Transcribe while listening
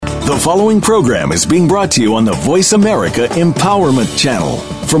The following program is being brought to you on the Voice America Empowerment Channel.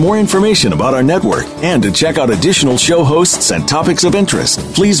 For more information about our network and to check out additional show hosts and topics of interest,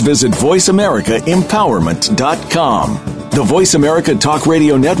 please visit voiceamericaempowerment.com. The Voice America Talk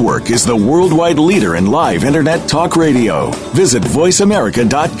Radio Network is the worldwide leader in live Internet talk radio. Visit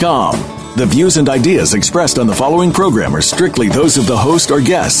voiceamerica.com. The views and ideas expressed on the following program are strictly those of the host or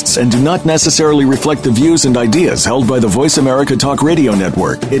guests and do not necessarily reflect the views and ideas held by the Voice America Talk Radio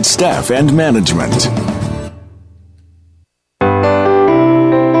Network, its staff, and management.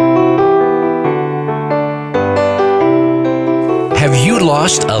 Have you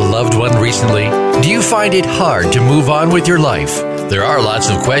lost a loved one recently? Do you find it hard to move on with your life? There are lots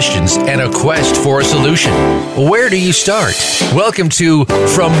of questions and a quest for a solution. Where do you start? Welcome to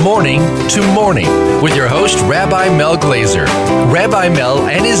From Morning to Morning with your host, Rabbi Mel Glazer. Rabbi Mel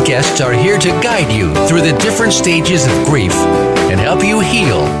and his guests are here to guide you through the different stages of grief and help you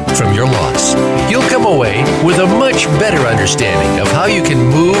heal from your loss. You'll come away with a much better understanding of how you can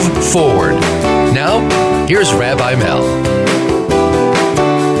move forward. Now, here's Rabbi Mel.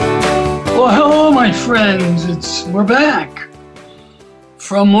 Well, hello, my friends. We're back.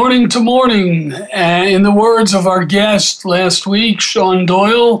 From morning to morning, in the words of our guest last week, Sean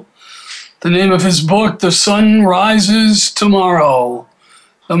Doyle, the name of his book, The Sun Rises Tomorrow.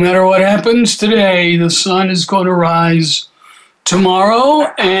 No matter what happens today, the sun is going to rise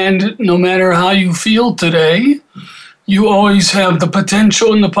tomorrow, and no matter how you feel today, you always have the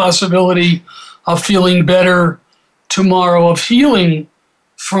potential and the possibility of feeling better tomorrow, of healing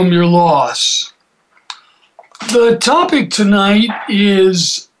from your loss. The topic tonight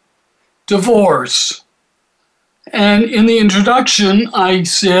is divorce. And in the introduction, I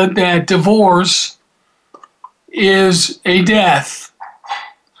said that divorce is a death.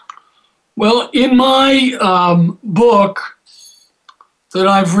 Well, in my book that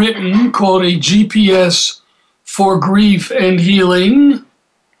I've written called A GPS for Grief and Healing,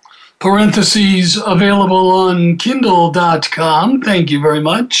 parentheses, available on Kindle.com, thank you very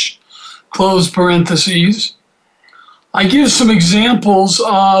much, close parentheses, I give some examples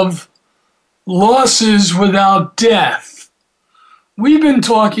of losses without death. We've been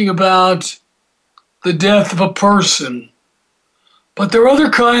talking about the death of a person, but there are other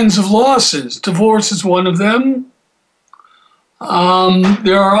kinds of losses. Divorce is one of them.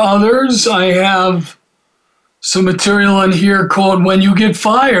 There are others. I have some material in here called When You Get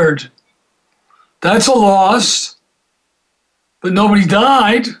Fired. That's a loss, but nobody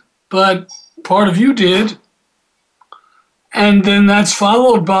died, but part of you did. And then that's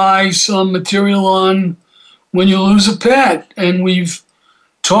followed by some material on when you lose a pet. And we've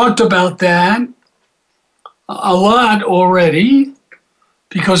talked about that a lot already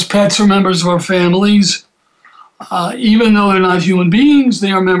because pets are members of our families. Even though they're not human beings,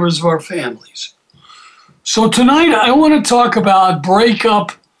 they are members of our families. So tonight I want to talk about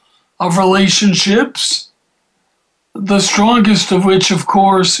breakup of relationships, the strongest of which, of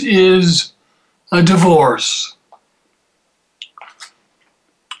course, is a divorce.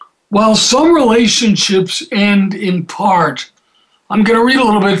 While some relationships end in part, I'm going to read a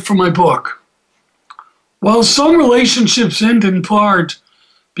little bit from my book. While some relationships end in part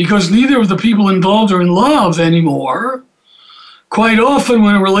because neither of the people involved are in love anymore, quite often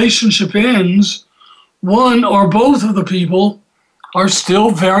when a relationship ends, one or both of the people are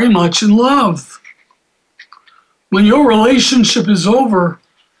still very much in love. When your relationship is over,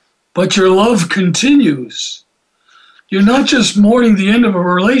 but your love continues, you're not just mourning the end of a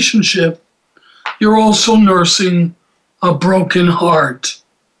relationship, you're also nursing a broken heart.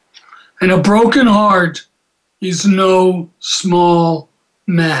 And a broken heart is no small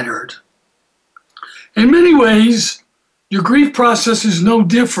matter. In many ways, your grief process is no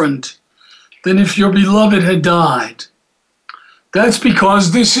different than if your beloved had died. That's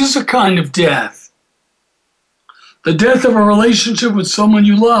because this is a kind of death. The death of a relationship with someone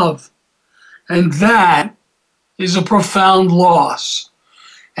you love. And that is a profound loss.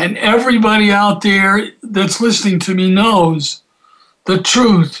 And everybody out there that's listening to me knows the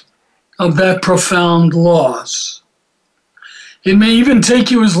truth of that profound loss. It may even take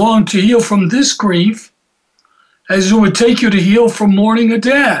you as long to heal from this grief as it would take you to heal from mourning a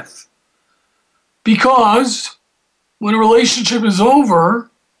death. Because when a relationship is over,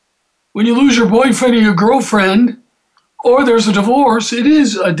 when you lose your boyfriend or your girlfriend, or there's a divorce, it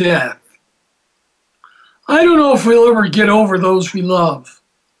is a death. I don't know if we'll ever get over those we love.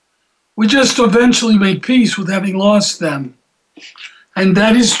 We just eventually make peace with having lost them. And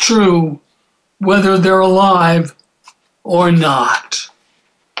that is true whether they're alive or not.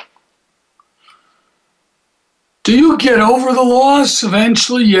 Do you get over the loss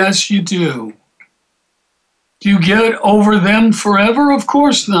eventually? Yes, you do. Do you get over them forever? Of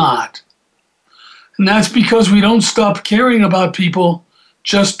course not. And that's because we don't stop caring about people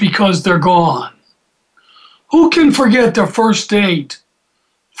just because they're gone. Who can forget their first date,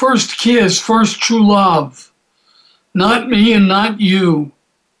 first kiss, first true love? Not me and not you.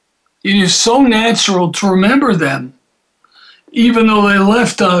 It is so natural to remember them, even though they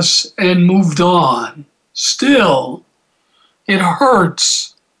left us and moved on. Still, it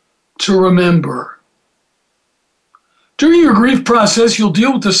hurts to remember. During your grief process, you'll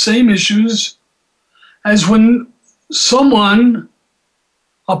deal with the same issues as when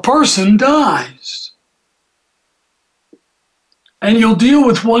a person dies. And you'll deal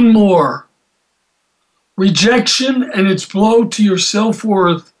with one more: rejection and its blow to your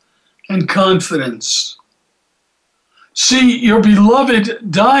self-worth and confidence. See, your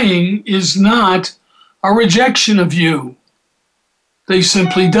beloved dying is not a rejection of you. They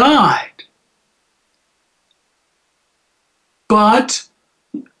simply died. But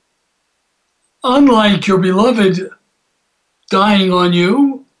unlike your beloved dying on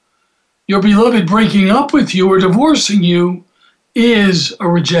you, your beloved breaking up with you or divorcing you is a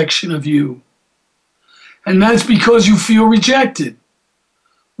rejection of you. And that's because you feel rejected,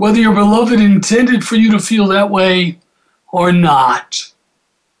 whether your beloved intended for you to feel that way or not.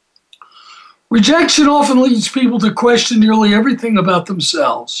 Rejection often leads people to question nearly everything about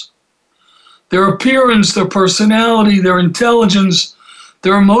themselves: their appearance, their personality, their intelligence,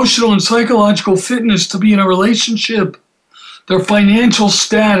 their emotional and psychological fitness to be in a relationship, their financial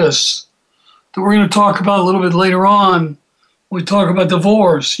status, that we're going to talk about a little bit later on when we talk about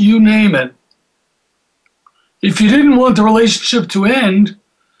divorce, you name it. If you didn't want the relationship to end,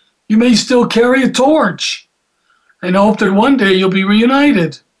 you may still carry a torch and hope that one day you'll be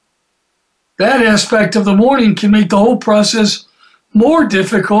reunited. That aspect of the mourning can make the whole process more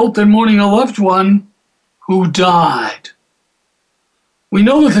difficult than mourning a loved one who died. We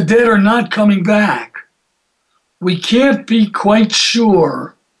know that the dead are not coming back. We can't be quite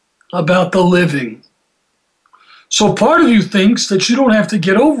sure about the living. So part of you thinks that you don't have to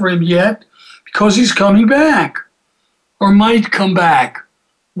get over him yet because he's coming back, or might come back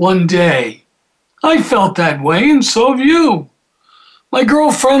one day. I felt that way, and so have you. My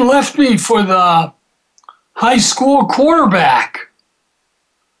girlfriend left me for the high school quarterback.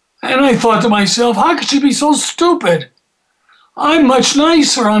 And I thought to myself, how could she be so stupid? I'm much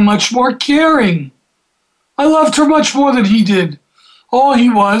nicer. I'm much more caring. I loved her much more than he did. All he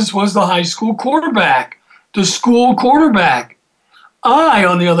was the high school quarterback, the school quarterback. I,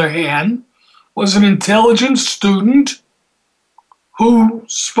 on the other hand, was an intelligent student who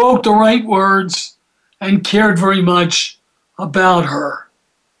spoke the right words and cared very much about her.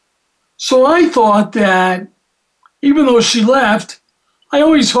 So I thought that even though she left, I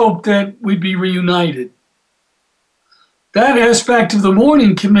always hoped that we'd be reunited. That aspect of the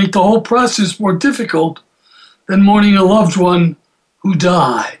mourning can make the whole process more difficult than mourning a loved one who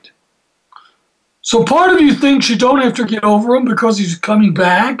died. So part of you thinks you don't have to get over him because he's coming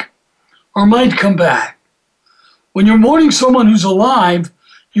back or might come back. When you're mourning someone who's alive,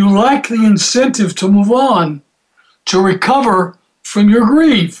 you lack the incentive to move on, to recover from your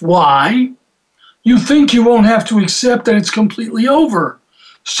grief. Why? You think you won't have to accept that it's completely over,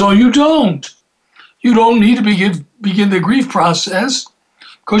 so you don't. You don't need to begin the grief process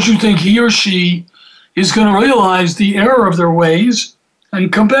because you think he or she is going to realize the error of their ways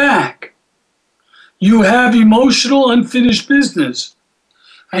and come back. You have emotional unfinished business,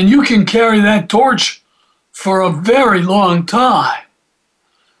 and you can carry that torch for a very long time.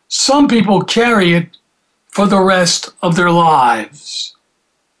 Some people carry it for the rest of their lives.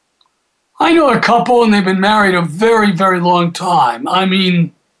 I know a couple, and they've been married a very, very long time. I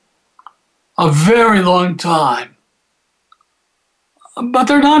mean, a very long time. But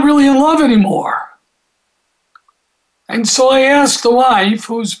they're not really in love anymore. And so I asked the wife,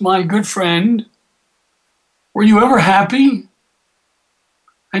 who's my good friend, were you ever happy?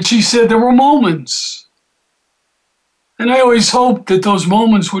 And she said there were moments. And I always hoped that those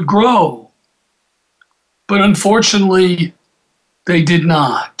moments would grow. But unfortunately, they did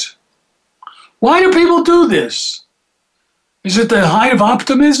not. Why do people do this? Is it the height of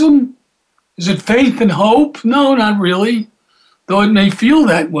optimism? Is it faith and hope? No, not really, though it may feel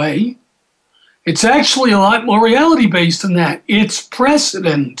that way. It's actually a lot more reality-based than that. It's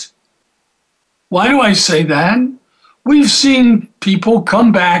precedent. Why do I say that? We've seen people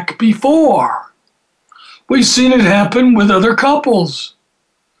come back before. We've seen it happen with other couples.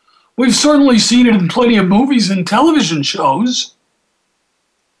 We've certainly seen it in plenty of movies and television shows.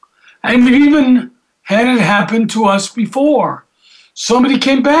 And even had it happened to us before. Somebody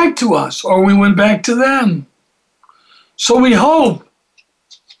came back to us, or we went back to them. So we hope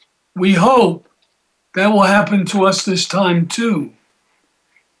that will happen to us this time too.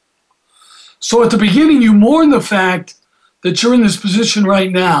 So at the beginning, you mourn the fact that you're in this position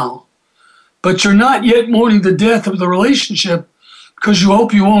right now, but you're not yet mourning the death of the relationship because you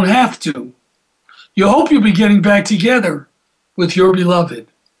hope you won't have to. You hope you'll be getting back together with your beloved.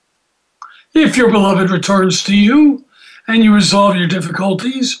 If your beloved returns to you and you resolve your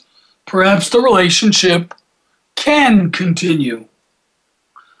difficulties, perhaps the relationship can continue.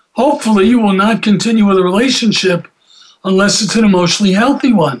 Hopefully, you will not continue with a relationship unless it's an emotionally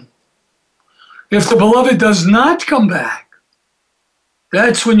healthy one. If the beloved does not come back,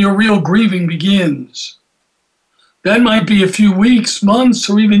 that's when your real grieving begins. That might be a few weeks, months,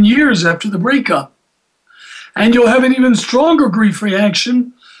 or even years after the breakup. And you'll have an even stronger grief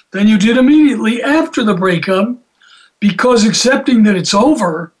reaction than you did immediately after the breakup, because accepting that it's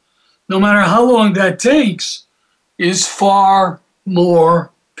over, no matter how long that takes, is far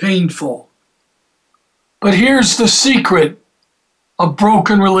more painful. But here's the secret of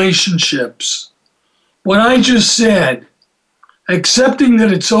broken relationships. What I just said, accepting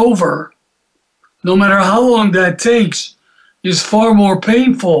that it's over, no matter how long that takes, is far more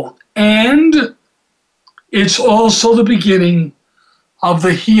painful. And it's also the beginning of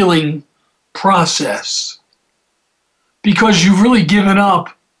the healing process. Because you've really given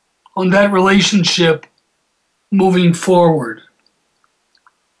up on that relationship moving forward.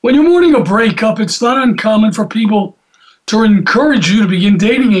 When you're mourning a breakup, it's not uncommon for people to encourage you to begin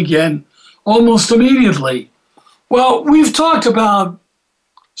dating again almost immediately. Well, we've talked about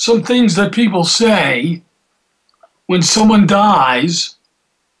some things that people say when someone dies.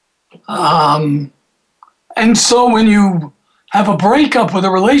 And so when you have a breakup with a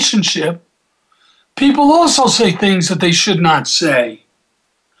relationship, people also say things that they should not say.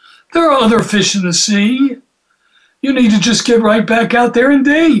 There are other fish in the sea. You need to just get right back out there and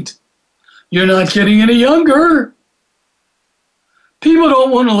date. You're not getting any younger. People don't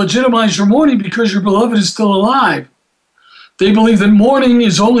want to legitimize your mourning because your beloved is still alive. They believe that mourning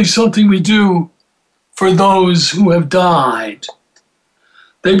is only something we do for those who have died.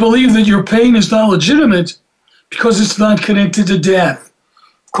 They believe that your pain is not legitimate because it's not connected to death.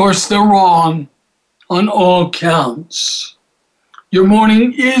 Of course, they're wrong on all counts. Your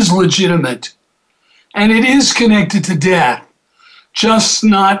mourning is legitimate, and it is connected to death, just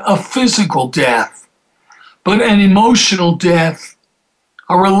not a physical death, but an emotional death,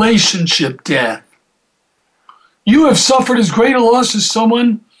 a relationship death. You have suffered as great a loss as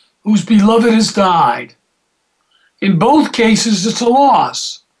someone whose beloved has died. In both cases, it's a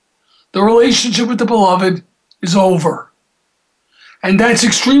loss. The relationship with the beloved is over. And that's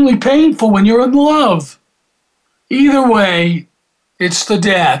extremely painful when you're in love. Either way, it's the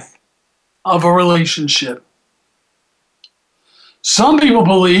death of a relationship. Some people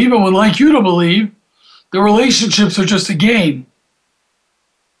believe, and would like you to believe, that relationships are just a game.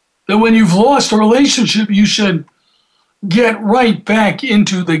 That when you've lost a relationship, you should get right back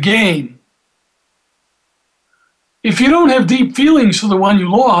into the game. If you don't have deep feelings for the one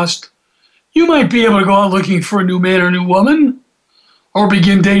you lost, you might be able to go out looking for a new man or new woman, or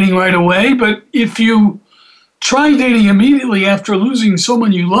begin dating right away. But if you try dating immediately after losing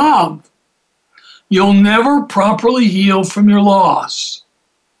someone you love, you'll never properly heal from your loss.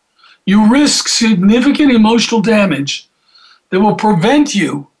 You risk significant emotional damage that will prevent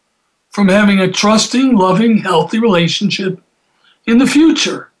you from having a trusting, loving, healthy relationship in the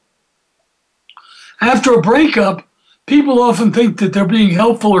future. After a breakup, people often think that they're being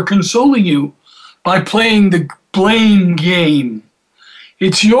helpful or consoling you by playing the blame game.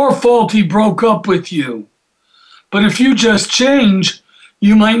 It's your fault he broke up with you. But if you just change,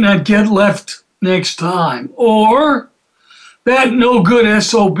 you might not get left next time. Or, that no good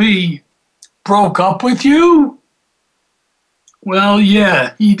SOB broke up with you? Well,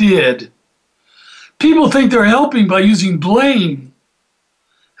 yeah, he did. People think they're helping by using blame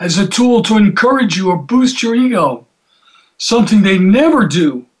as a tool to encourage you or boost your ego, something they never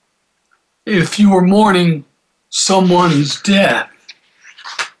do if you were mourning someone's death.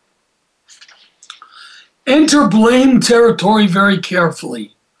 Enter blame territory very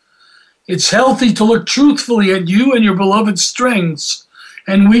carefully. It's healthy to look truthfully at you and your beloved's strengths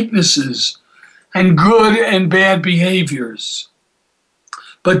and weaknesses and good and bad behaviors.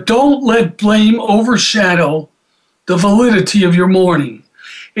 But don't let blame overshadow the validity of your mourning.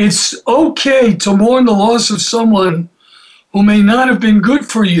 It's okay to mourn the loss of someone who may not have been good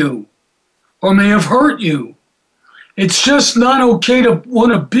for you or may have hurt you. It's just not okay to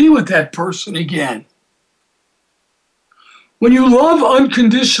want to be with that person again. When you love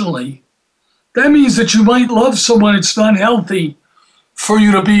unconditionally, that means that you might love someone it's not healthy for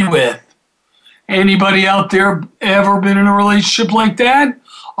you to be with. Anybody out there ever been in a relationship like that?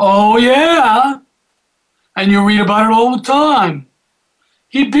 Oh, yeah. And you read about it all the time.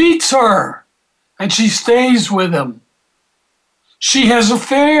 He beats her, and she stays with him. She has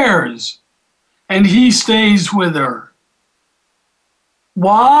affairs, and he stays with her.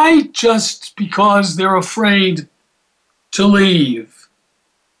 Why? Just because they're afraid to leave.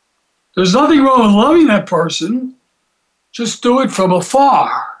 There's nothing wrong with loving that person. Just do it from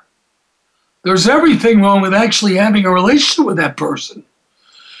afar. There's everything wrong with actually having a relationship with that person.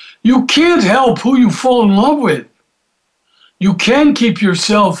 You can't help who you fall in love with. You can keep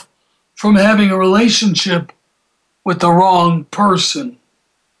yourself from having a relationship with the wrong person.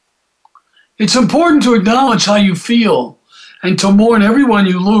 It's important to acknowledge how you feel and to mourn everyone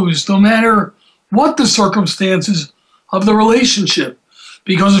you lose, no matter what the circumstances of the relationship.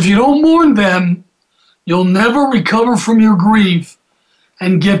 Because if you don't mourn them, you'll never recover from your grief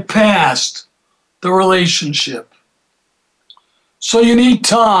and get past the relationship. So you need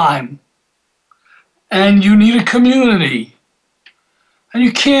time, and you need a community, and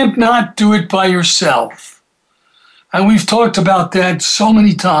you can't not do it by yourself. And we've talked about that so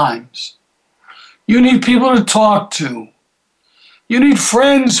many times. You need people to talk to. You need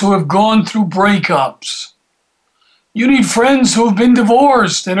friends who have gone through breakups. You need friends who have been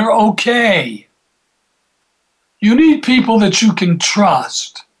divorced and are okay. You need people that you can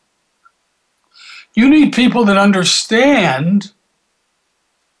trust. You need people that understand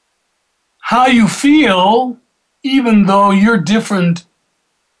how you feel, even though you're different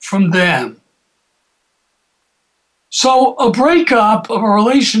from them. So a breakup of a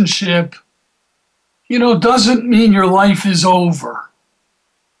relationship, doesn't mean your life is over.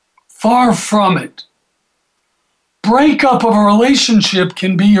 Far from it. Breakup of a relationship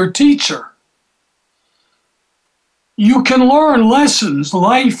can be your teacher. You can learn lessons,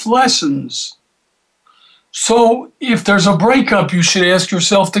 life lessons. So if there's a breakup, you should ask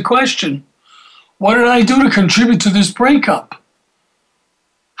yourself the question, what did I do to contribute to this breakup?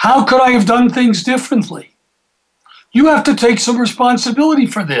 How could I have done things differently? You have to take some responsibility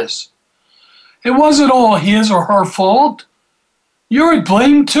for this. It wasn't all his or her fault. You're at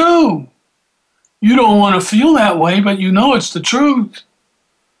blame too. You don't want to feel that way, but you know it's the truth.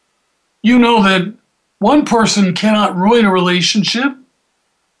 You know that one person cannot ruin a relationship.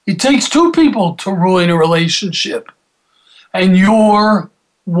 It takes two people to ruin a relationship. And you're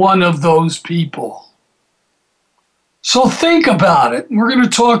one of those people. So think about it. We're going to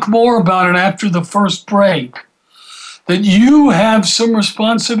talk more about it after the first break. That you have some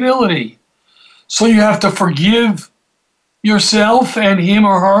responsibility. So you have to forgive yourself and him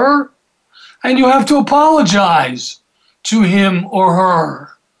or her, and you have to apologize to him or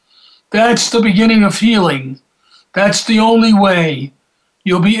her. That's the beginning of healing. That's the only way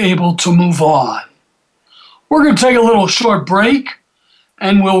you'll be able to move on. We're going to take a little short break,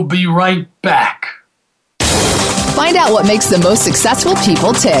 and we'll be right back. Find out what makes the most successful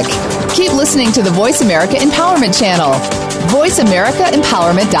people tick. Keep listening to the Voice America Empowerment Channel.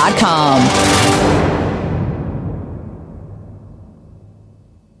 VoiceAmericaEmpowerment.com.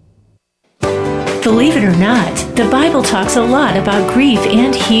 Believe it or not, the Bible talks a lot about grief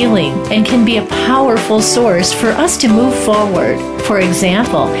and healing and can be a powerful source for us to move forward. For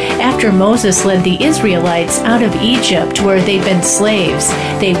example, after Moses led the Israelites out of Egypt where they'd been slaves,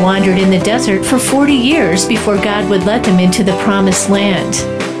 they wandered in the desert for 40 years before God would let them into the Promised Land.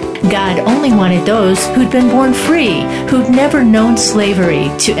 God only wanted those who'd been born free, who'd never known slavery,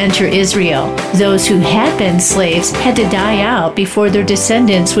 to enter Israel. Those who had been slaves had to die out before their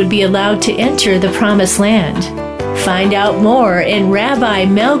descendants would be allowed to enter the Promised Land. Find out more in Rabbi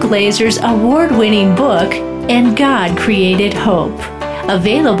Mel Glazer's award-winning book, And God Created Hope.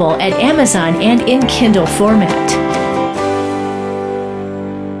 Available at Amazon and in Kindle format.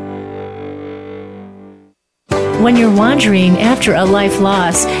 When you're wandering after a life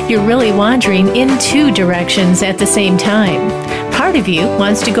loss, you're really wandering in two directions at the same time. Part of you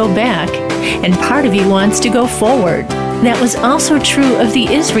wants to go back, and part of you wants to go forward. That was also true of the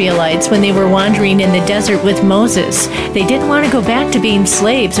Israelites when they were wandering in the desert with Moses. They didn't want to go back to being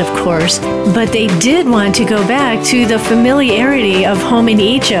slaves, of course, but they did want to go back to the familiarity of home in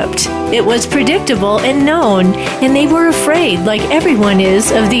Egypt. It was predictable and known, and they were afraid, like everyone is,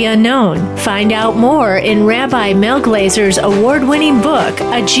 of the unknown. Find out more in Rabbi Mel Glazer's award-winning book,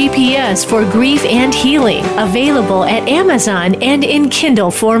 A GPS for Grief and Healing, available at Amazon and in Kindle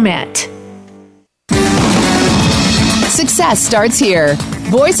format. Success starts here.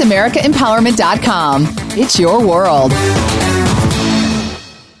 VoiceAmericaEmpowerment.com. It's your world.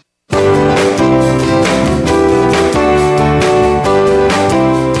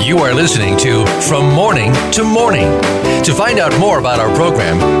 listening to From Morning to Morning. To find out more about our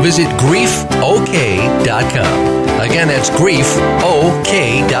program, visit griefok.com. Again, that's griefok.com.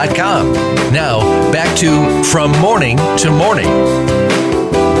 Now, back to From Morning to Morning.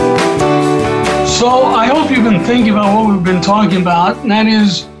 So I hope you've been thinking about what we've been talking about, and that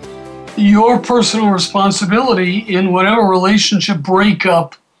is your personal responsibility in whatever relationship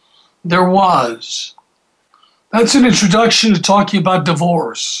breakup there was. That's an introduction to talking about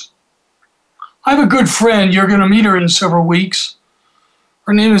divorce. I have a good friend. You're going to meet her in several weeks.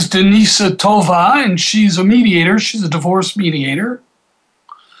 Her name is Denisa Tova, and she's a mediator. She's a divorce mediator.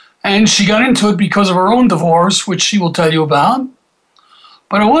 And she got into it because of her own divorce, which she will tell you about.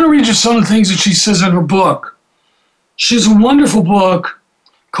 But I want to read you some of the things that she says in her book. She has a wonderful book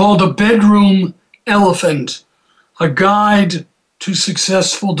called A Bedroom Elephant, A Guide to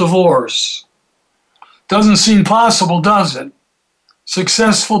Successful Divorce. Doesn't seem possible, does it?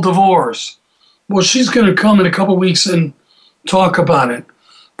 Successful divorce. Well, she's going to come in a couple weeks and talk about it.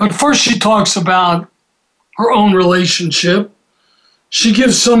 But first she talks about her own relationship. She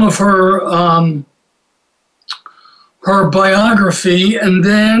gives some of her biography, and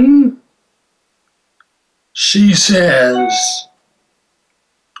then she says,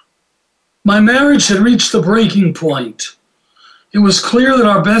 my marriage had reached the breaking point. It was clear that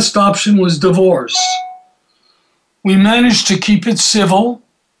our best option was divorce. We managed to keep it civil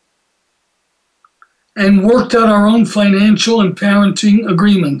and worked out our own financial and parenting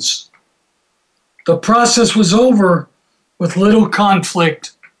agreements. The process was over with little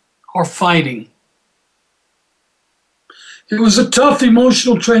conflict or fighting. It was a tough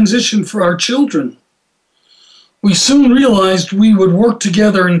emotional transition for our children. We soon realized we would work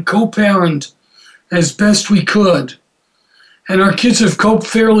together and co-parent as best we could, and our kids have coped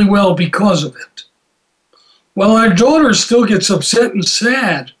fairly well because of it. While our daughter still gets upset and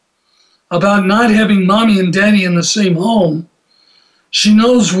sad about not having mommy and daddy in the same home, she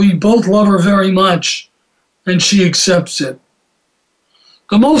knows we both love her very much, and she accepts it.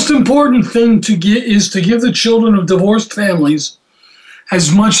 The most important thing is to give the children of divorced families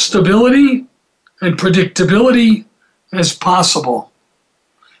as much stability and predictability as possible.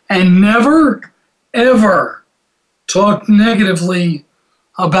 And never, ever talk negatively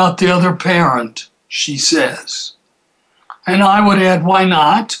about the other parent, she says. And I would add, why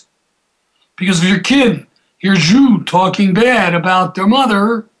not? Because if your kid hears you talking bad about their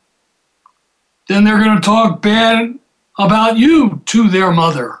mother, then they're going to talk bad about you to their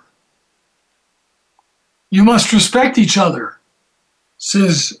mother. You must respect each other,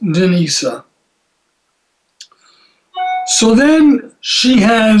 says Denisa. So then she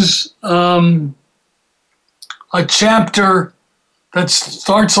has a chapter that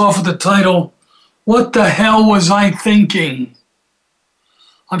starts off with the title, What the Hell Was I Thinking?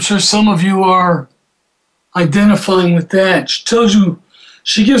 I'm sure some of you are identifying with that.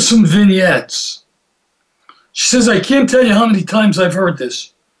 She gives some vignettes. She says, I can't tell you how many times I've heard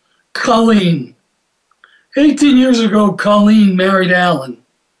this. Colleen. 18 years ago, Colleen married Alan.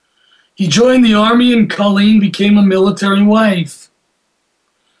 He joined the Army and Colleen became a military wife.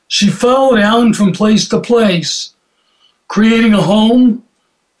 She followed Alan from place to place, creating a home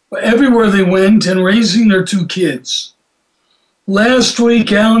everywhere they went and raising their 2 kids. Last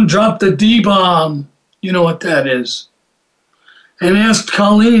week, Alan dropped a D-bomb, you know what that is, and asked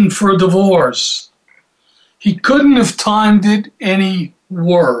Colleen for a divorce. He couldn't have timed it any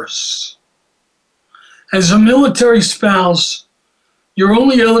worse. As a military spouse, you're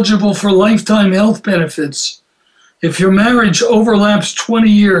only eligible for lifetime health benefits if your marriage overlaps 20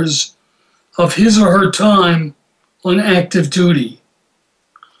 years of his or her time on active duty.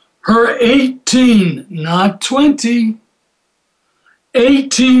 Her 18, not 20,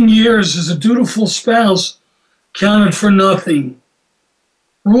 18 years as a dutiful spouse counted for nothing.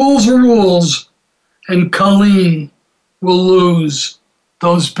 Rules are rules, and Colleen will lose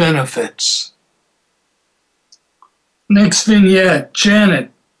those benefits. Next vignette, Janet.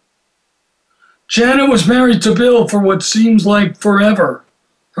 Janet was married to Bill for what seems like forever,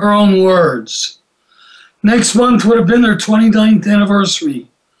 her own words. Next month would have been their 29th anniversary,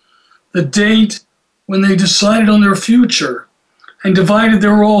 the date when they decided on their future and divided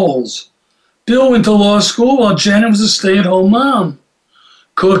their roles. Bill went to law school while Janet was a stay-at-home mom,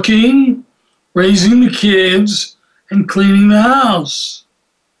 cooking, raising the kids, and cleaning the house.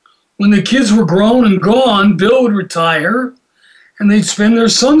 When the kids were grown and gone, Bill would retire, and they'd spend their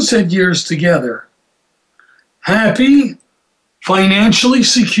sunset years together. Happy, financially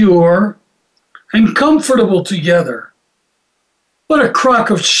secure, and comfortable together. What a crock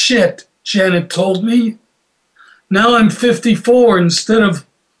of shit, Janet told me. Now I'm 54 instead of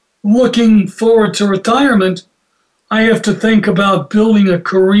looking forward to retirement, I have to think about building a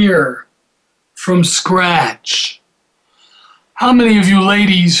career from scratch. How many of you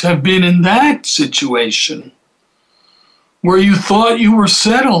ladies have been in that situation where you thought you were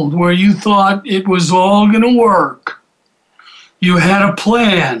settled, where you thought it was all going to work? You had a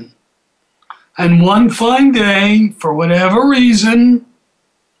plan, and one fine day, for whatever reason,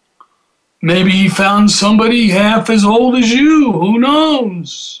 maybe you found somebody half as old as you, who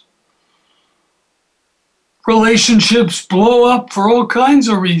knows? Relationships blow up for all kinds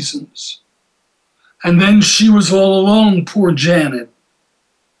of reasons. And then she was all alone, poor Janet.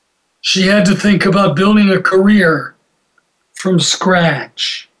 She had to think about building a career from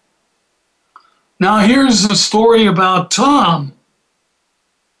scratch. Now here's a story about Tom.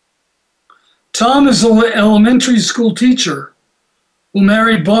 Tom is an elementary school teacher who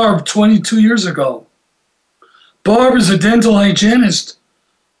married Barb 22 years ago. Barb is a dental hygienist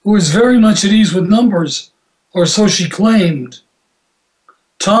who is very much at ease with numbers, or so she claimed.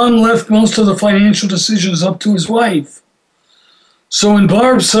 Tom left most of the financial decisions up to his wife. So when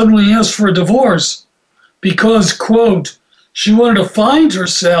Barb suddenly asked for a divorce because, quote, she wanted to find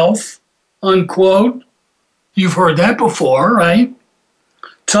herself, unquote, you've heard that before, right?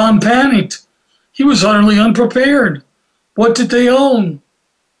 Tom panicked. He was utterly unprepared. What did they own?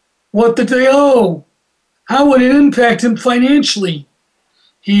 What did they owe? How would it impact him financially?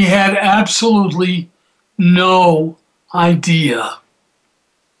 He had absolutely no idea.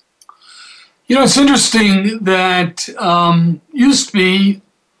 You know, it's interesting that used to be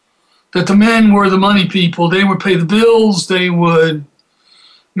that the men were the money people. They would pay the bills. They would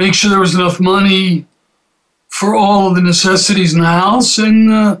make sure there was enough money for all of the necessities in the house, and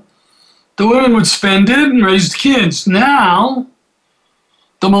the women would spend it and raise the kids. Now,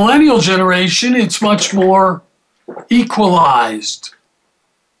 the millennial generation, it's much more equalized.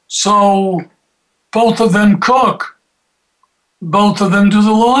 So both of them cook. Both of them do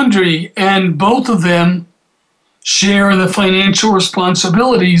the laundry, and both of them share in the financial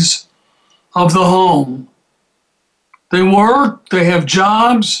responsibilities of the home. They work, they have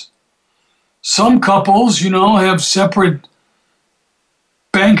jobs. Some couples, have separate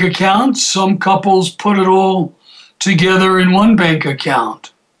bank accounts. Some couples put it all together in one bank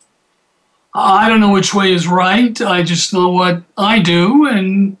account. I don't know which way is right. I just know what I do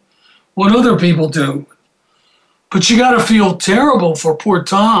and what other people do. But you got to feel terrible for poor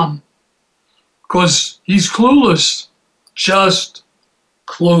Tom because he's clueless, just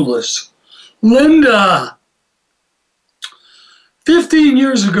clueless. Linda. 15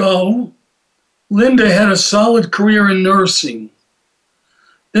 years ago, Linda had a solid career in nursing.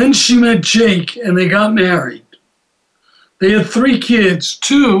 Then she met Jake and they got married. They had 3 kids,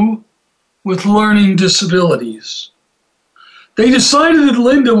 2 with learning disabilities. They decided that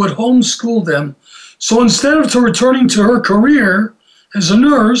Linda would homeschool them. So instead of returning to her career as a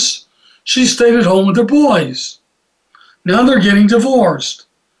nurse, she stayed at home with her boys. Now they're getting divorced.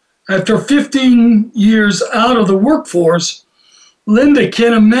 After 15 years out of the workforce, Linda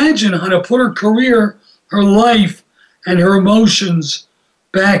can't imagine how to put her career, her life, and her emotions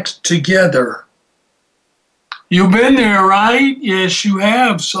back together. You've been there, right? Yes, you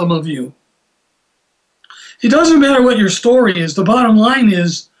have, some of you. It doesn't matter what your story is. The bottom line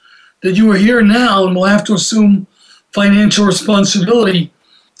is that you are here now and will have to assume financial responsibility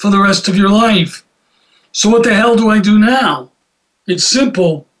for the rest of your life. So what the hell do I do now? It's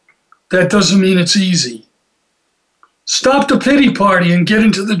simple. That doesn't mean it's easy. Stop the pity party and get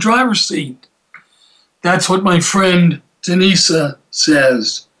into the driver's seat. That's what my friend Denisa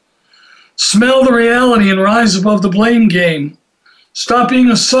says. Smell the reality and rise above the blame game. Stop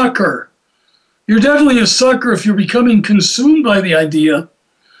being a sucker. You're definitely a sucker if you're becoming consumed by the idea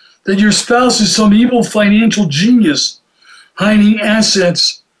that your spouse is some evil financial genius hiding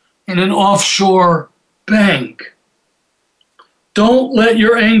assets in an offshore bank. Don't let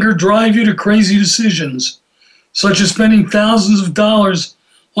your anger drive you to crazy decisions, such as spending thousands of dollars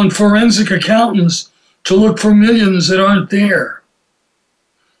on forensic accountants to look for millions that aren't there.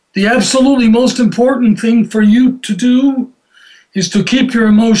 The absolutely most important thing for you to do is to keep your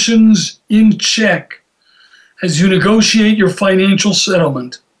emotions in check as you negotiate your financial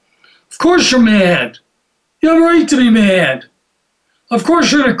settlement. Of course you're mad. You have a right to be mad. Of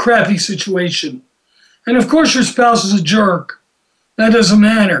course you're in a crappy situation. And of course your spouse is a jerk. That doesn't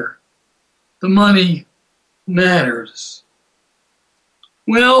matter. The money matters.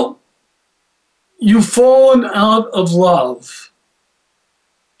 Well, you've fallen out of love.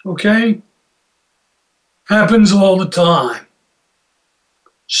 Okay? Happens all the time.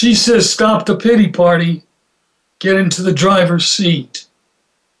 She says, stop the pity party, get into the driver's seat.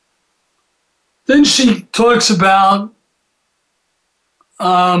 Then she talks about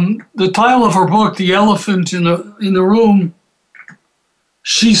the title of her book, The Elephant in the Room.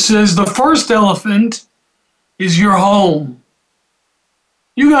 She says the first elephant is your home.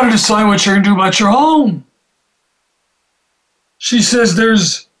 You got to decide what you're going to do about your home. She says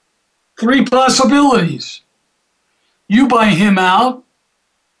there's 3 possibilities. You buy him out,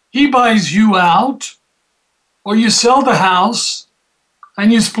 he buys you out, or you sell the house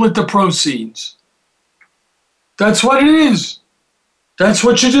and you split the proceeds. That's what it is. That's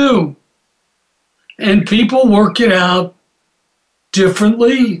what you do. And people work it out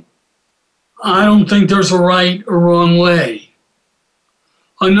differently. I don't think there's a right or wrong way.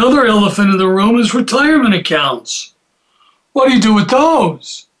 Another elephant in the room is retirement accounts. What do you do with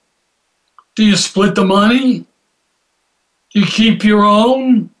those? Do you split the money? Do you keep your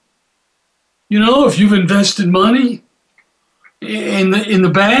own? You know, if you've invested money in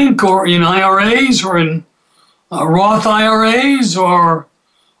the bank or in IRAs or in Roth IRAs or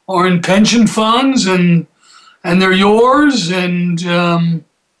in pension funds and they're yours and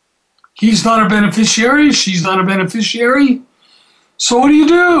he's not a beneficiary, she's not a beneficiary. So what do you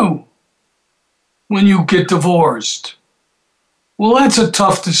do when you get divorced? Well, that's a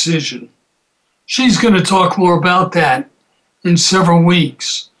tough decision. She's going to talk more about that in several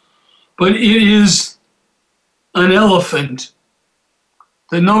weeks. But it is an elephant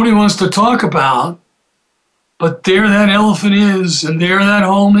that nobody wants to talk about. But there that elephant is, and there that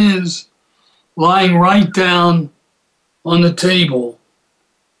home is, lying right down on the table.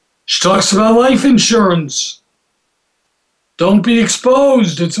 She talks about life insurance. Don't be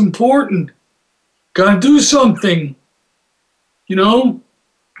exposed. It's important. Got to do something. You know,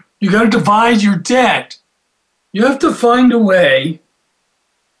 you got to divide your debt. You have to find a way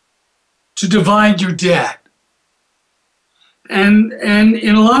to divide your debt. And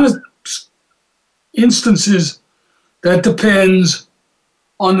in a lot of instances, that depends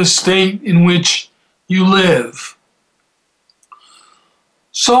on the state in which you live.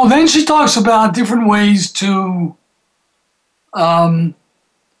 So then she talks about different ways to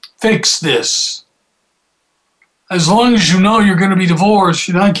fix this. As long as you know you're going to be divorced,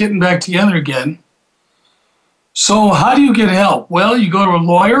 you're not getting back together again. So how do you get help? Well, you go to a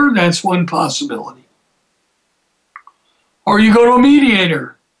lawyer, that's one possibility. Or you go to a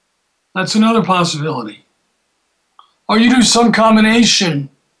mediator, that's another possibility. Or you do some combination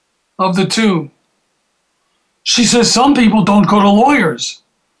of the two. She says some people don't go to lawyers.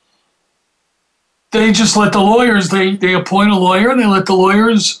 They just let the lawyers, they appoint a lawyer and they let the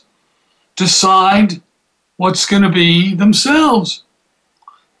lawyers decide what's going to be themselves.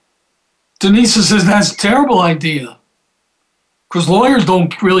 Denise says that's a terrible idea because lawyers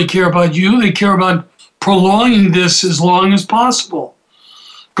don't really care about you. They care about prolonging this as long as possible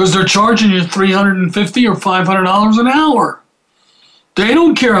because they're charging you $350 or $500 an hour. They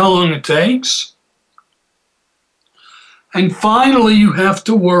don't care how long it takes. And finally, you have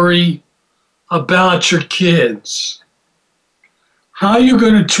to worry about your kids. How are you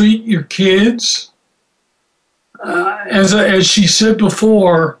going to treat your kids? As she said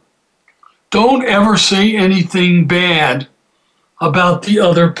before, don't ever say anything bad about the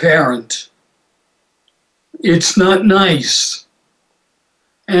other parent. It's not nice.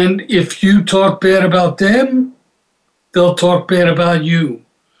 And if you talk bad about them, they'll talk bad about you.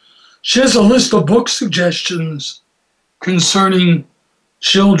 She has a list of book suggestions concerning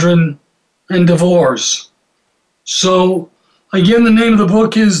children and divorce. So, again, the name of the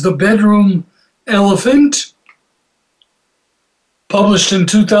book is The Bedroom Elephant, published in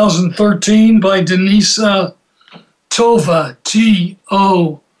 2013 by Denisa Tova, T-O-V-A.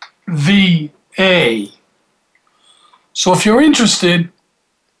 So if you're interested,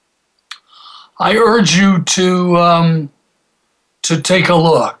 I urge you to take a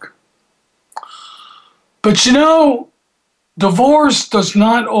look. But you know, divorce does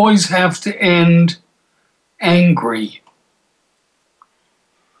not always have to end angry.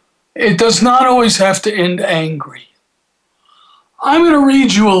 It does not always have to end angry. I'm going to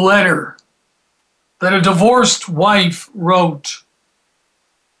read you a letter that a divorced wife wrote.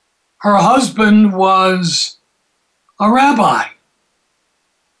 Her husband was a rabbi,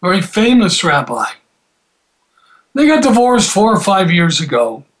 very famous rabbi. They got divorced 4 or 5 years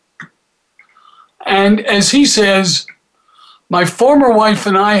ago. And as he says, my former wife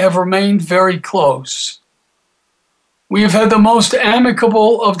and I have remained very close. We have had the most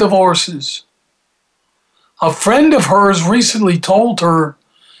amicable of divorces. A friend of hers recently told her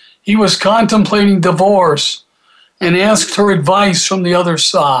he was contemplating divorce and asked her advice from the other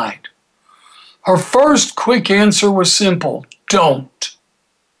side. Her first quick answer was simple: don't.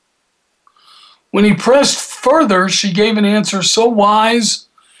 When he pressed further, she gave an answer so wise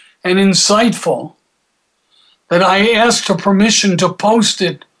and insightful that I asked her permission to post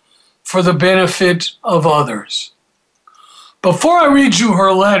it for the benefit of others. Before I read you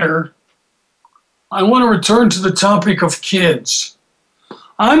her letter, I want to return to the topic of kids.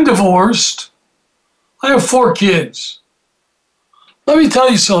 I'm divorced. I have 4 kids. Let me tell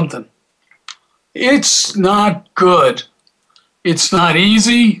you something. It's not good. It's not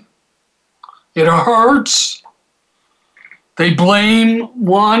easy. It hurts. They blame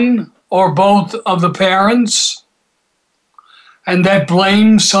one or both of the parents, and that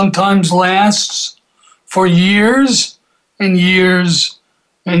blame sometimes lasts for years and years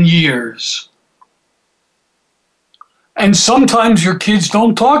and years. And sometimes your kids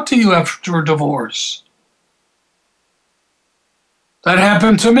don't talk to you after a divorce. That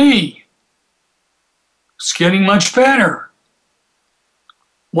happened to me. It's getting much better.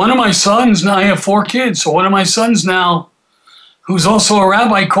 One of my sons, now I have 4 kids, so one of my sons now, who's also a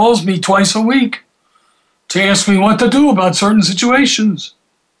rabbi, calls me twice a week to ask me what to do about certain situations.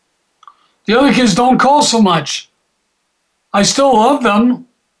 The other kids don't call so much. I still love them.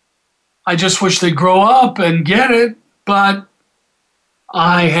 I just wish they'd grow up and get it, but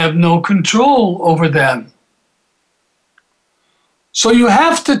I have no control over them. So you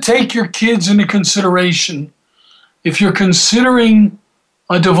have to take your kids into consideration if you're considering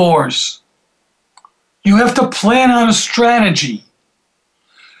a divorce. You have to plan out a strategy.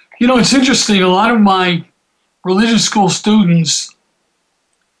 You know, it's interesting. A lot of my religious school students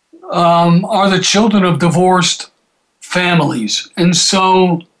are the children of divorced families. And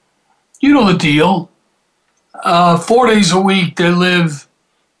so, you know the deal. 4 days a week they live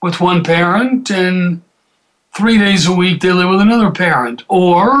with one parent, and 3 days a week they live with another parent.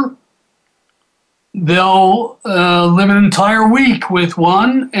 Or they'll live an entire week with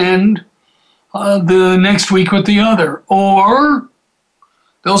one and the next week with the other. Or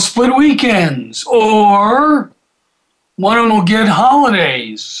they'll split weekends. Or one of them will get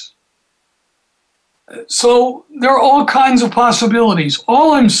holidays. So there are all kinds of possibilities.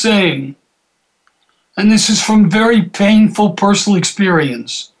 All I'm saying, and this is from very painful personal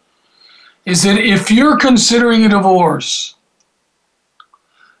experience, is that if you're considering a divorce,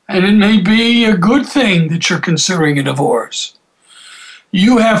 and it may be a good thing that you're considering a divorce,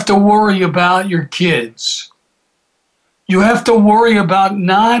 you have to worry about your kids. You have to worry about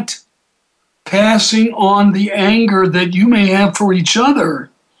not passing on the anger that you may have for each other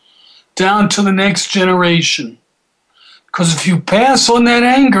down to the next generation. Because if you pass on that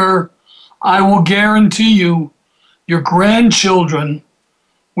anger, I will guarantee you your grandchildren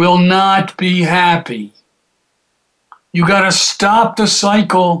will not be happy. You got to stop the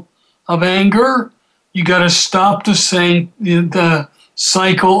cycle of anger. You got to stop the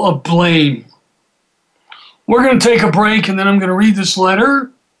cycle of blame. We're going to take a break, and then I'm going to read this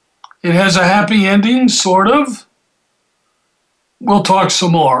letter. It has a happy ending, sort of. We'll talk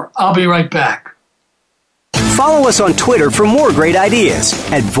some more. I'll be right back. Follow us on Twitter for more great ideas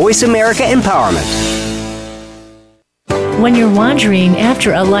at Voice America Empowerment. When you're wandering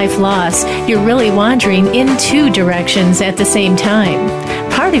after a life loss, you're really wandering in 2 directions at the same time.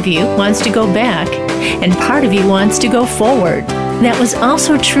 Part of you wants to go back, and part of you wants to go forward. That was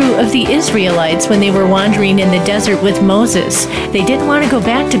also true of the Israelites when they were wandering in the desert with Moses. They didn't want to go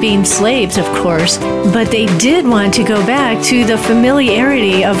back to being slaves, of course, but they did want to go back to the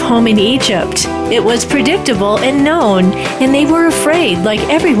familiarity of home in Egypt. It was predictable and known, and they were afraid, like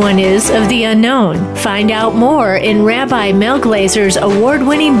everyone is, of the unknown. Find out more in Rabbi Mel Glazer's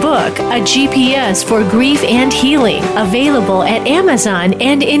award-winning book, A GPS for Grief and Healing, available at Amazon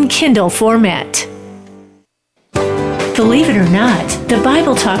and in Kindle format. Believe it or not, the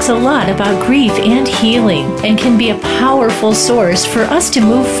Bible talks a lot about grief and healing and can be a powerful source for us to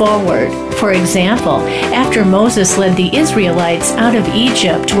move forward. For example, after Moses led the Israelites out of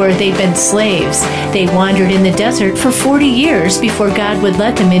Egypt where they'd been slaves, they wandered in the desert for 40 years before God would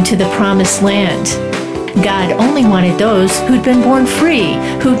let them into the promised land. God only wanted those who'd been born free,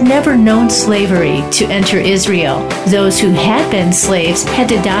 who'd never known slavery, to enter Israel. Those who had been slaves had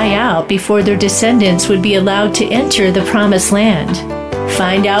to die out before their descendants would be allowed to enter the promised land.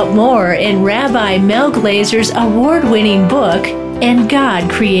 Find out more in Rabbi Mel Glazer's award-winning book, And God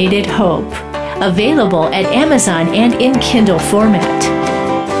Created Hope, available at Amazon and in Kindle format.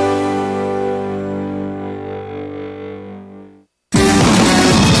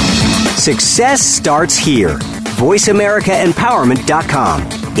 Success starts here. VoiceAmericaEmpowerment.com.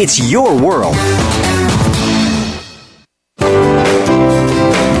 It's your world.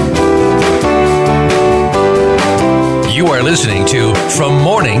 You are listening to From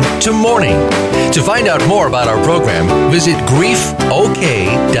Morning to Morning. To find out more about our program, visit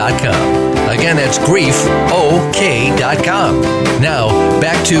griefok.com. Again, that's griefok.com. Now,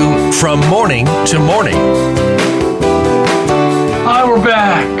 back to From Morning to Morning. Hi, we're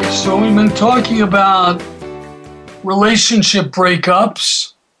back. So we've been talking about relationship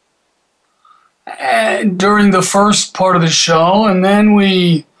breakups during the first part of the show, and then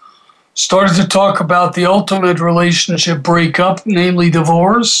we started to talk about the ultimate relationship breakup, namely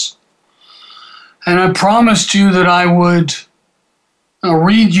divorce. And I promised you that I would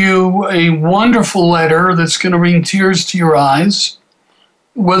read you a wonderful letter that's going to bring tears to your eyes,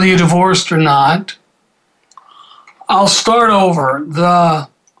 whether you're divorced or not. I'll start over. The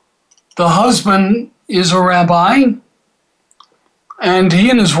husband is a rabbi, and he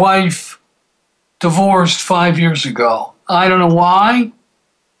and his wife divorced 5 years ago. I don't know why.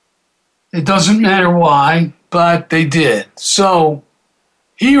 It doesn't matter why, but they did. So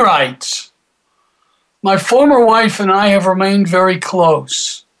he writes, "My former wife and I have remained very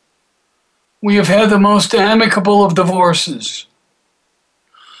close. We have had the most amicable of divorces.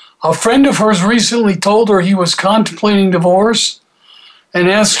 A friend of hers recently told her he was contemplating divorce and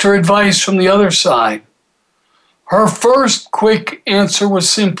asked her advice from the other side. Her first quick answer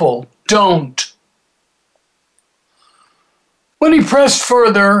was simple: don't. When he pressed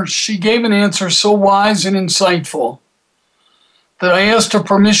further, she gave an answer so wise and insightful that I asked her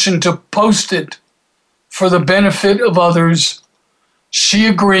permission to post it for the benefit of others. She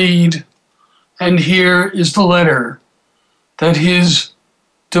agreed, and here is the letter that his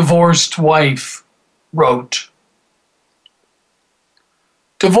divorced wife wrote.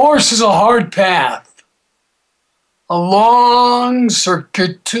 Divorce is a hard path, a long,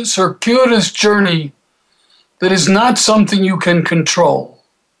 circuitous journey that is not something you can control.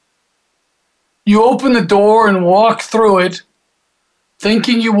 You open the door and walk through it,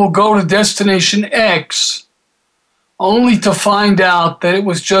 thinking you will go to destination X, only to find out that it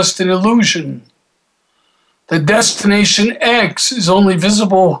was just an illusion. The destination X is only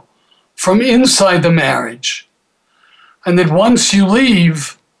visible from inside the marriage, and that once you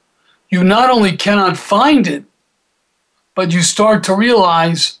leave, you not only cannot find it, but you start to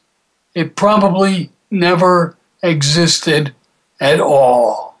realize it probably never existed at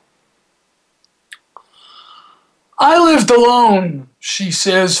all. I lived alone, she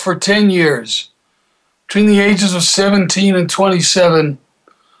says, for 10 years, between the ages of 17 and 27,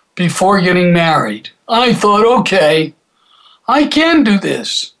 before getting married. I thought, okay, I can do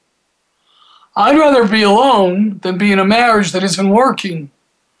this. I'd rather be alone than be in a marriage that isn't working,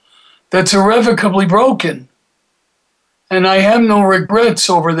 that's irrevocably broken. And I have no regrets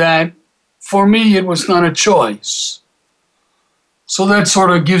over that. For me, it was not a choice. So that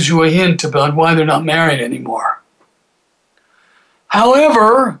sort of gives you a hint about why they're not married anymore.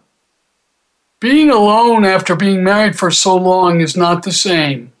 However, being alone after being married for so long is not the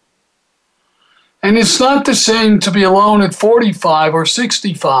same. And it's not the same to be alone at 45 or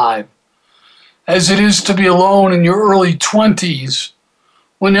 65 as it is to be alone in your early 20s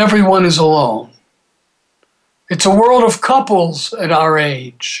when everyone is alone. It's a world of couples at our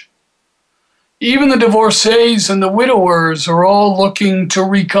age. Even the divorcees and the widowers are all looking to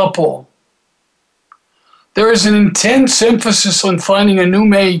recouple. There is an intense emphasis on finding a new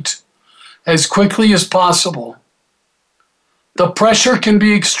mate as quickly as possible. The pressure can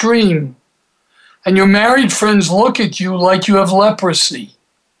be extreme, and your married friends look at you like you have leprosy.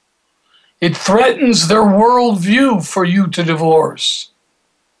 It threatens their worldview for you to divorce.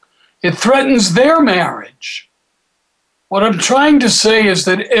 It threatens their marriage. What I'm trying to say is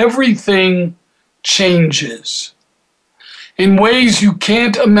that everything changes in ways you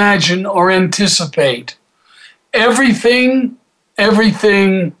can't imagine or anticipate. Everything,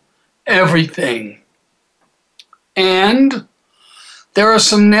 everything, everything. And there are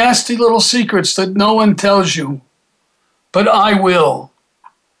some nasty little secrets that no one tells you, but I will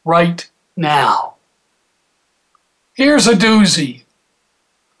right now. Here's a doozy.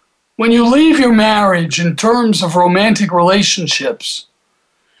 When you leave your marriage in terms of romantic relationships,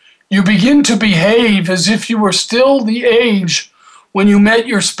 you begin to behave as if you were still the age when you met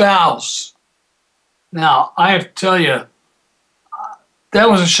your spouse. Now, I have to tell you, that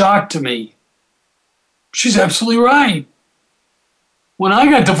was a shock to me. She's absolutely right. When I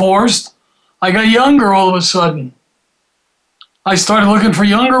got divorced, I got younger all of a sudden. I started looking for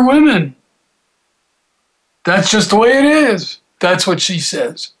younger women. That's just the way it is. That's what she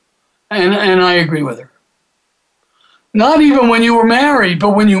says. And I agree with her. Not even when you were married,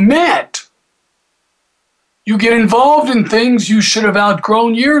 but when you met. You get involved in things you should have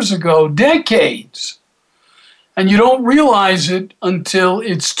outgrown years ago, decades. and you don't realize it until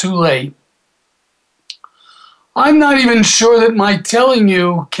it's too late. I'm not even sure that my telling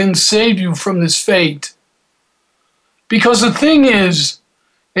you can save you from this fate. Because the thing is,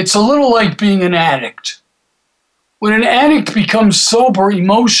 it's a little like being an addict. When an addict becomes sober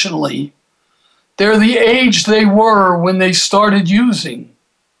emotionally, they're the age they were when they started using.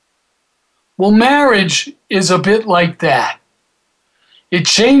 Well, marriage is a bit like that. It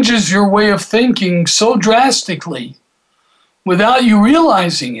changes your way of thinking so drastically, without you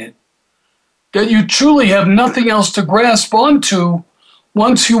realizing it, that you truly have nothing else to grasp onto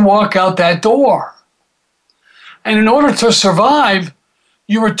once you walk out that door. And in order to survive,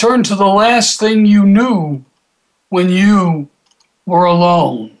 you return to the last thing you knew when you were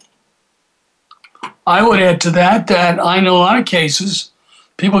alone. I would add to that I know a lot of cases,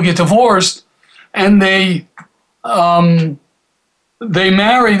 people get divorced and they marry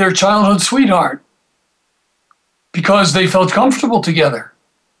their childhood sweetheart because they felt comfortable together.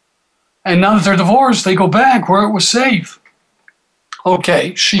 And now that they're divorced, they go back where it was safe.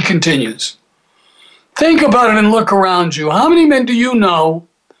 Okay, she continues. Think about it and look around you. How many men do you know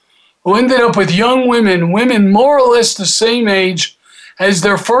who ended up with young women more or less the same age as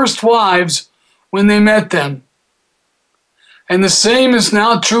their first wives when they met them? And the same is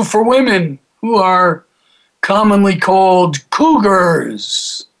now true for women who are commonly called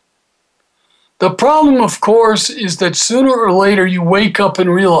cougars. The problem, of course, is that sooner or later you wake up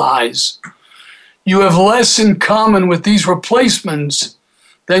and realize you have less in common with these replacements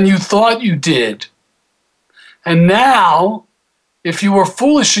than you thought you did. And now, if you were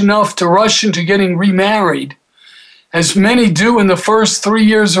foolish enough to rush into getting remarried, as many do in the first 3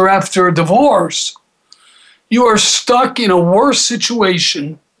 years or after a divorce, you are stuck in a worse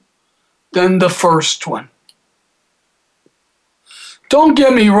situation than the first one. Don't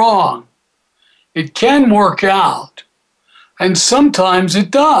get me wrong. It can work out, and sometimes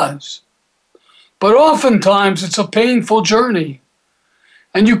it does. But oftentimes it's a painful journey,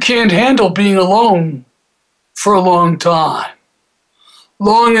 and you can't handle being alone for a long time.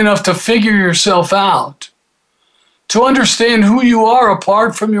 Long enough to figure yourself out, to understand who you are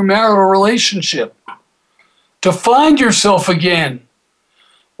apart from your marital relationship, to find yourself again,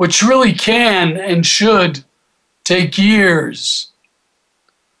 which really can and should take years.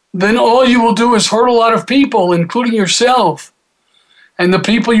 Then all you will do is hurt a lot of people, including yourself and the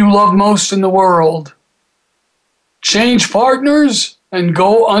people you love most in the world. Change partners and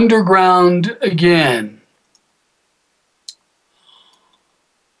go underground again.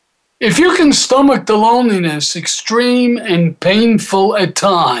 If you can stomach the loneliness, extreme and painful at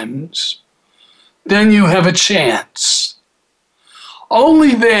times, then you have a chance.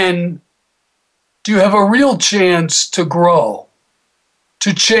 Only then do you have a real chance to grow,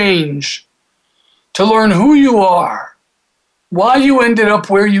 to change, to learn who you are, why you ended up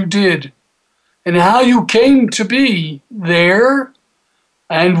where you did, and how you came to be there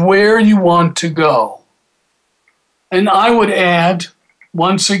and where you want to go. And I would add,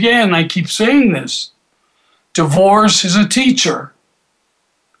 once again, I keep saying this, divorce is a teacher.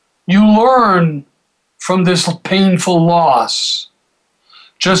 You learn from this painful loss,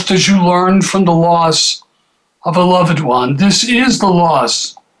 just as you learn from the loss of a loved one. This is the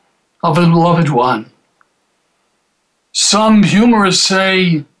loss of a loved one. Some humorists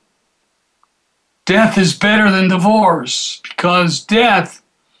say death is better than divorce because death,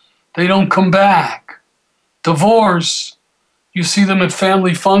 they don't come back. Divorce, you see them at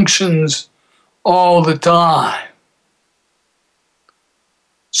family functions all the time.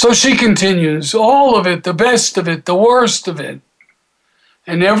 So she continues, all of it, the best of it, the worst of it,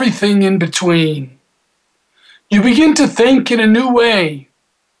 and everything in between. You begin to think in a new way,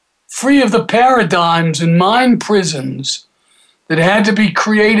 free of the paradigms and mind prisons that had to be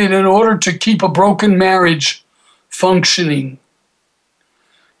created in order to keep a broken marriage functioning.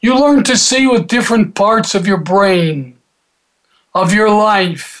 You learn to see with different parts of your brain, of your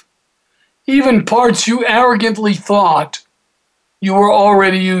life, even parts you arrogantly thought you were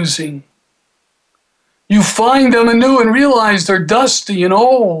already using. You find them anew and realize they're dusty and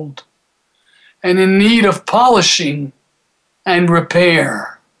old and in need of polishing and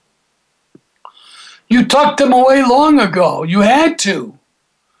repair. You tucked them away long ago. You had to.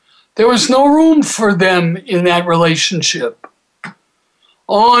 There was no room for them in that relationship.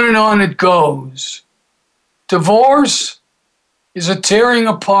 On and on it goes. Divorce is a tearing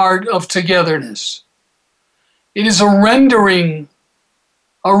apart of togetherness. It is a rendering,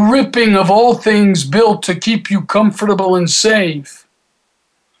 a ripping of all things built to keep you comfortable and safe.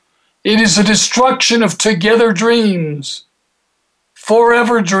 It is a destruction of together dreams,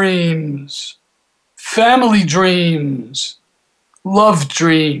 forever dreams, family dreams, love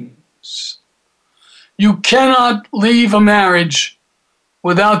dreams. You cannot leave a marriage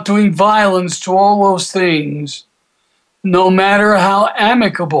without doing violence to all those things, no matter how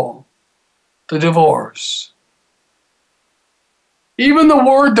amicable the divorce. Even the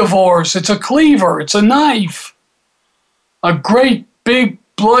word divorce, it's a cleaver, it's a knife, a great big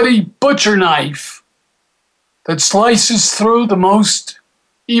bloody butcher knife that slices through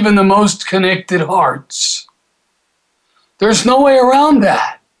even the most connected hearts. There's no way around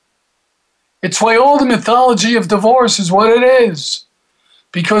that. It's why all the mythology of divorce is what it is,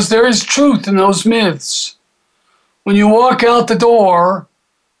 because there is truth in those myths. When you walk out the door,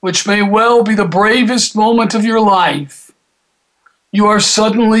 which may well be the bravest moment of your life, you are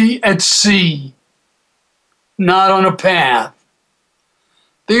suddenly at sea, not on a path.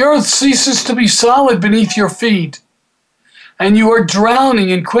 The earth ceases to be solid beneath your feet, and you are drowning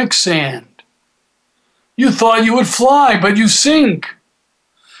in quicksand. You thought you would fly, but you sink.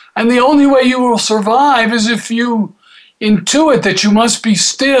 And the only way you will survive is if you intuit that you must be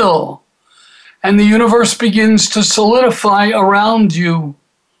still, and the universe begins to solidify around you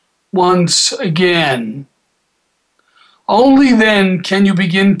once again. Only then can you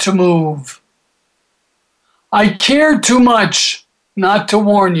begin to move. I care too much not to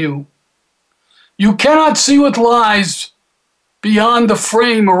warn you. You cannot see what lies beyond the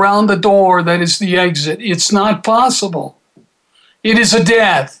frame around the door that is the exit. It's not possible. It is a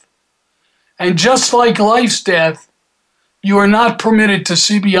death. And just like life's death, you are not permitted to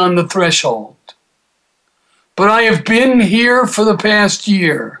see beyond the threshold. But I have been here for the past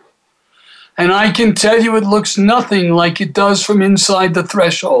year, and I can tell you it looks nothing like it does from inside the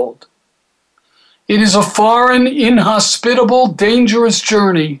threshold. It is a foreign, inhospitable, dangerous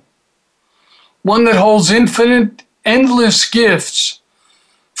journey, one that holds infinite, endless gifts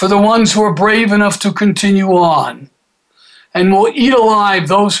for the ones who are brave enough to continue on, and will eat alive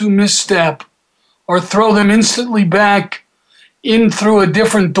those who misstep or throw them instantly back in through a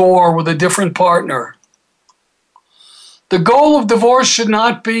different door with a different partner. The goal of divorce should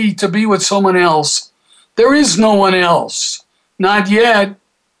not be to be with someone else. There is no one else, not yet,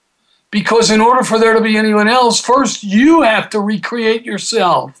 because in order for there to be anyone else, first you have to recreate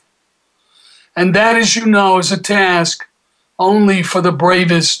yourself. And that, as you know, is a task only for the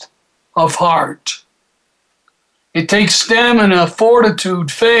bravest of heart. It takes stamina,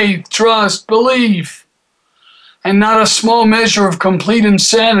 fortitude, faith, trust, belief, and not a small measure of complete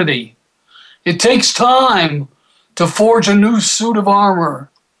insanity. It takes time to forge a new suit of armor,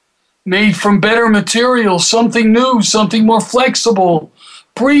 made from better materials, something new, something more flexible,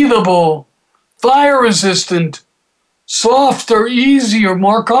 breathable, fire-resistant, softer, easier,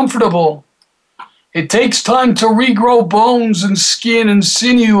 more comfortable. It takes time to regrow bones and skin and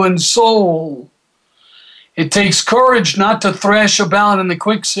sinew and soul. It takes courage not to thrash about in the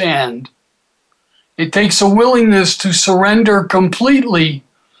quicksand. It takes a willingness to surrender completely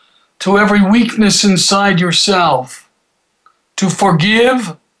to every weakness inside yourself, to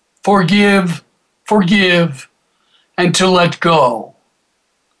forgive, forgive, forgive, and to let go.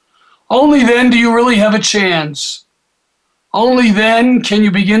 Only then do you really have a chance. Only then can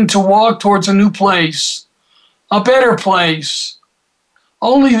you begin to walk towards a new place, a better place.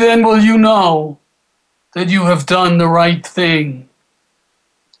 Only then will you know that you have done the right thing.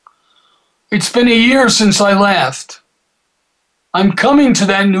 It's been a year since I left. I'm coming to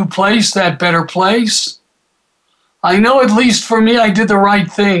that new place, that better place. I know, at least for me, I did the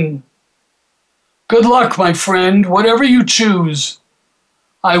right thing. Good luck, my friend. Whatever you choose,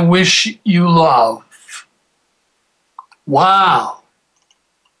 I wish you love. Wow.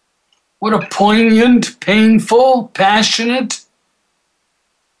 What a poignant, painful, passionate,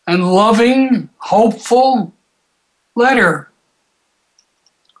 and loving, hopeful letter.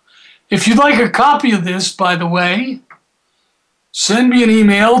 If you'd like a copy of this, by the way, send me an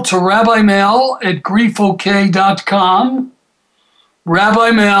email to rabbimel@griefok.com,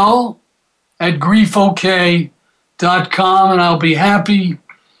 rabbimel@griefok.com, and I'll be happy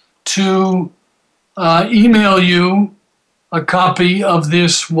to email you a copy of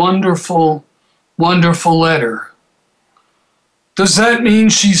this wonderful, wonderful letter. Does that mean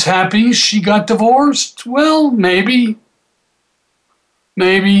she's happy she got divorced? Well, maybe.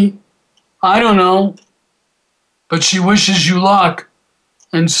 Maybe. I don't know. But she wishes you luck,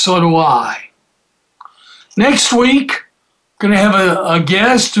 and so do I. Next week, I'm going to have a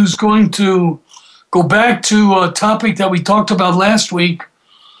guest who's going to go back to a topic that we talked about last week,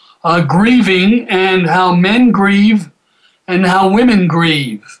 grieving and how men grieve and how women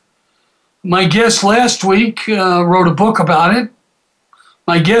grieve. My guest last week wrote a book about it.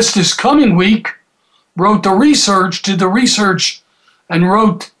 My guest this coming week wrote the research, did the research, and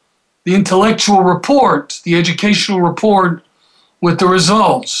wrote the intellectual report, the educational report with the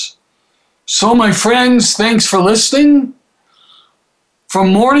results. So, my friends, thanks for listening.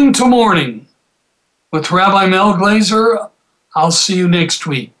 From Morning to Morning with Rabbi Mel Glazer, I'll see you next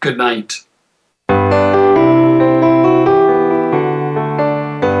week. Good night.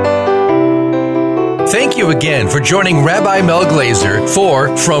 Thank you again for joining Rabbi Mel Glazer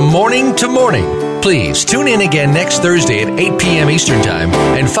for From Morning to Morning. Please tune in again next Thursday at 8 p.m. Eastern Time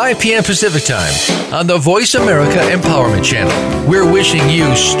and 5 p.m. Pacific Time on the Voice America Empowerment Channel. We're wishing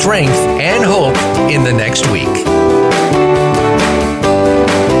you strength and hope in the next week.